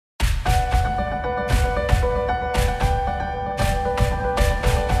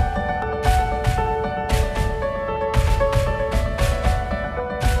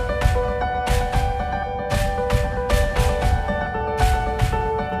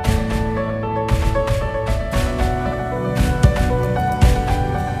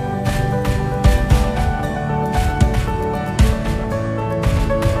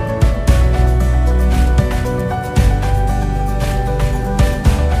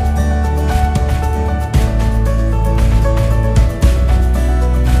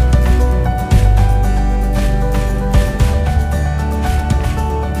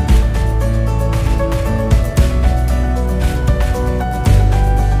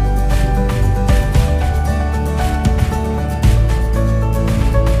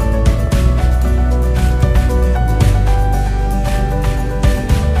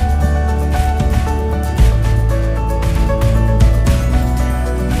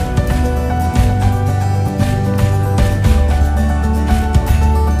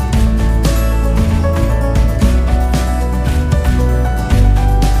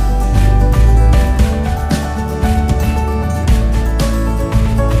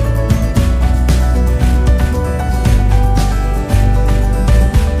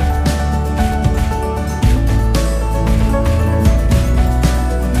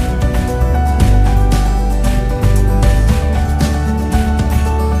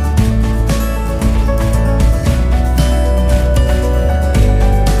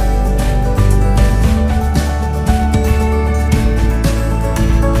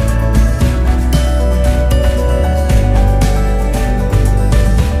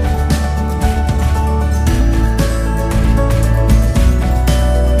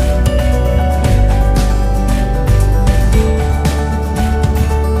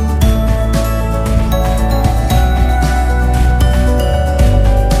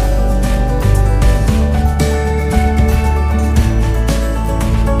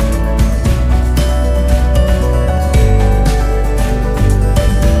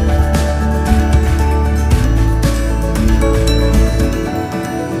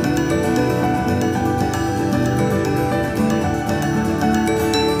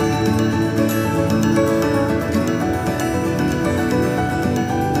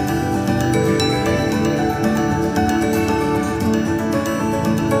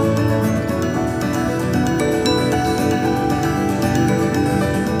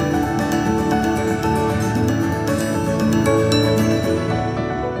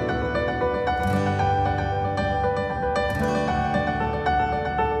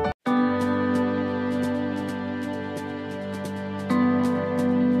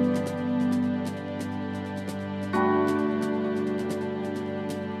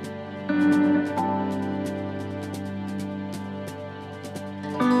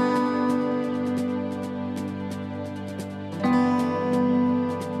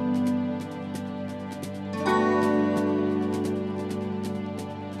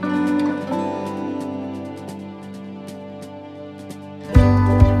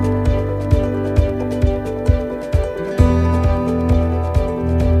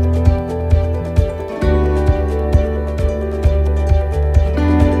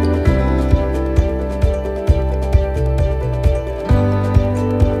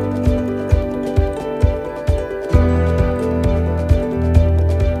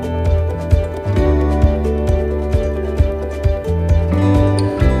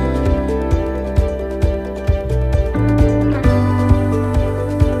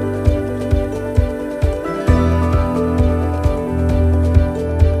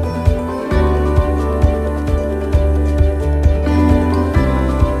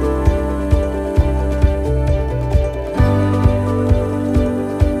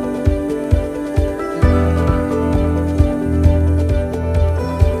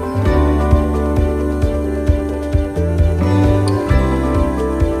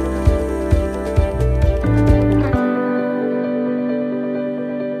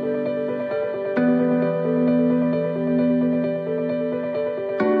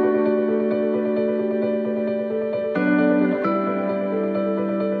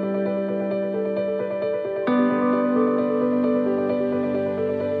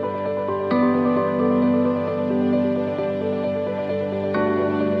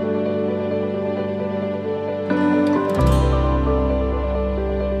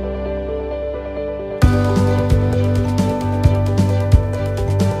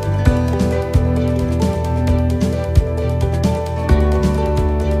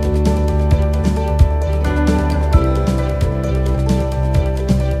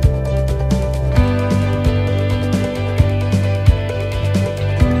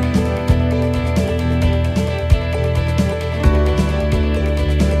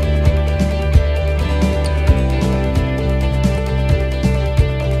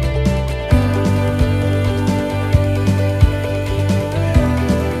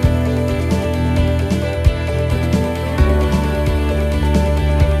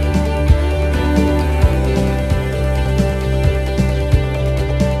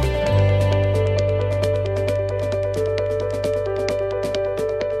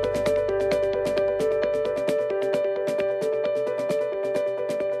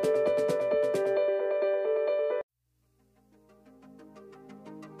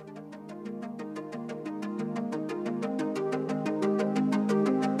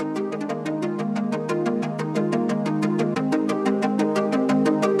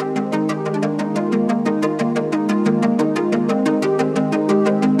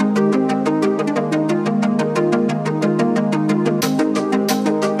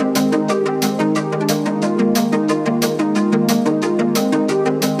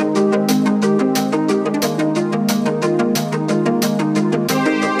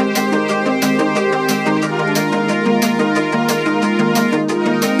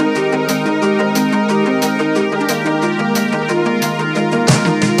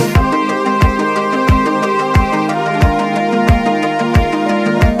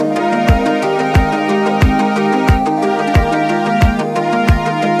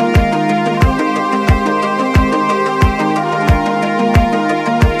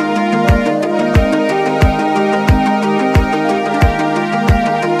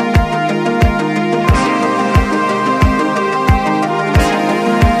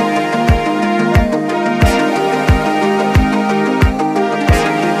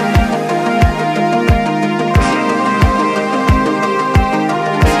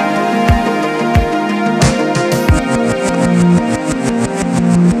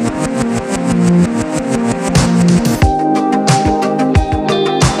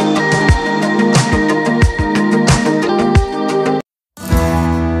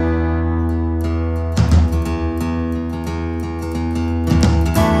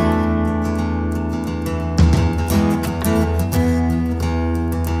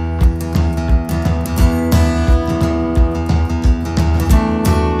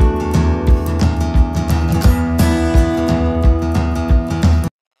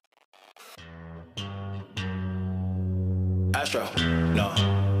Astro, no.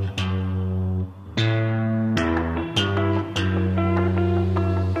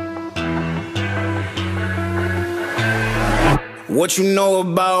 What you know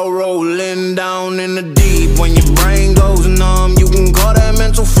about rolling down in the deep? When your brain goes numb, you can call that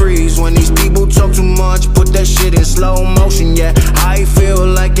mental freeze. When these people talk too much, put that shit in slow motion. Yeah, I feel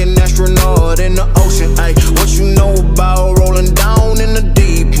like an astronaut in the ocean. Ay, what you know about rolling down in the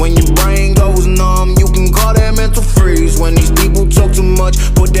deep? When your brain goes numb, you can call that mental freeze. When these people talk too much,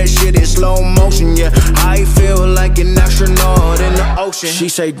 put that shit in slow motion. Yeah, I feel like an astronaut in the ocean. She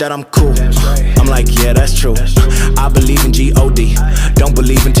say that I'm cool, I'm like, yeah, that's true. I believe in G-O-D, don't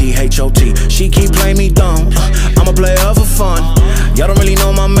believe in T-H-O-T. She keep playing me dumb, I'm a player for fun. Y'all don't really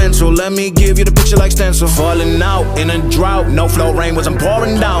know my mental, let me give you the picture like stencil. Falling out in a drought, no flow, rain wasn't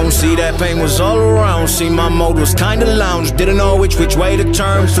pouring down. See, that pain was all around, see, my mode was kinda lounge. Didn't know which way to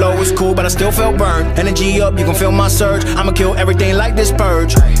turn, flow was cool but I still felt burned. Energy up, you can feel my surge, I'ma kill everything like this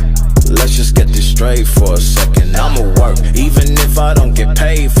purge. Let's just get this straight for a second. I'ma work, even if I don't get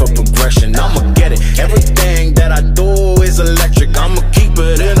paid for progression. I'ma get it, everything that I do is electric. I'ma keep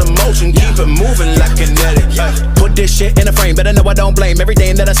it in motion, keep it moving like kinetic. Put this shit in a frame, better know I don't blame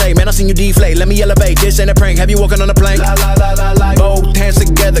everything that I say. Man, I seen you deflate, let me elevate. This ain't a prank, have you walking on a plane? Both hands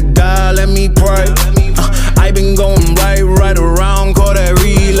together, God, let me pray. I been going right around, call that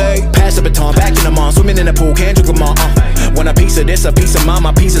relay. Pass the baton, back in the mall, swimming in the pool, can't drink them all. Want a piece of this, a piece of mine,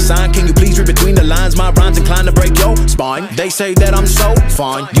 my piece of sign. Can you please read between the lines? My rhymes inclined to break your spine. They say that I'm so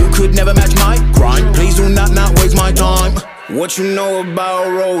fine, you could never match my grind. Please do not waste my time. What you know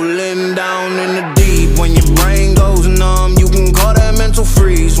about rolling down in the deep? When your brain goes numb, you can call that mental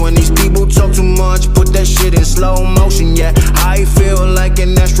freeze. When these people talk too much, put that shit in slow motion. Yeah, I feel like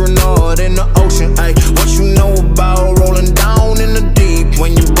an astronaut in the ocean. Ay, what you know about rolling down in the deep?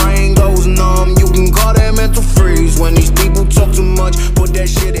 When your brain goes numb, you can call that mental freeze. When these people talk too much, put that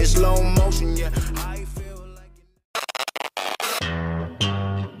shit in slow motion. Yeah, I feel like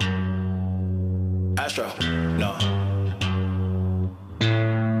Astro, no.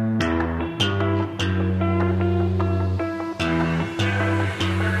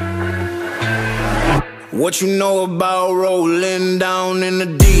 What you know about rolling down in the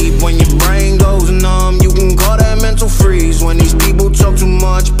deep? When your brain goes numb, you can call that mental freeze. When these people talk too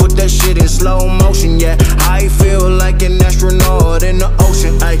much, put that shit in slow motion. Yeah, I feel like an astronaut in the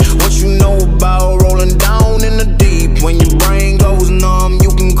ocean. Ay, what you know about rolling down in the deep? When your brain goes numb, you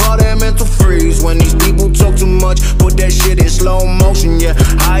can call that mental freeze. When these people talk too much, put that shit in slow motion. Yeah,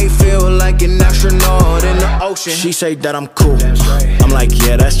 I feel like an astronaut in the ocean. She say that I'm cool, I'm like,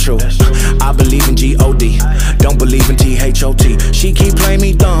 yeah, that's true. I believe in G-O-D, don't believe in T-H-O-T. She keep playing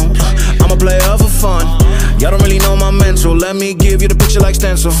me dumb, I'm a player for fun. Y'all don't really know my mental, let me give you the picture like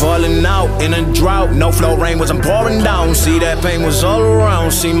stencil. Falling out in a drought, no flow, rain wasn't pouring down. See, that pain was all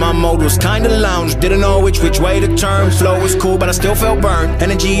around, see, my mode was kinda lounge. Didn't know which way to turn, flow was cool but I still felt burned.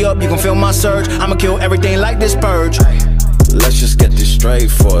 Energy up, you can feel my surge, I'ma kill everything like this purge. Let's just get this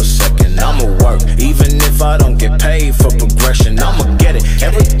straight for a second. I'ma work, even if I don't get paid for progression. I'ma get it,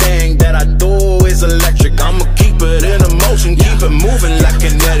 everything that I do is electric. I'ma keep it in motion, keep it moving like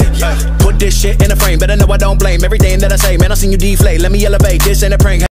kinetic. Put this shit in a frame, better know I don't blame everything that I say. Man, I seen you deflate, let me elevate. This ain't a prank.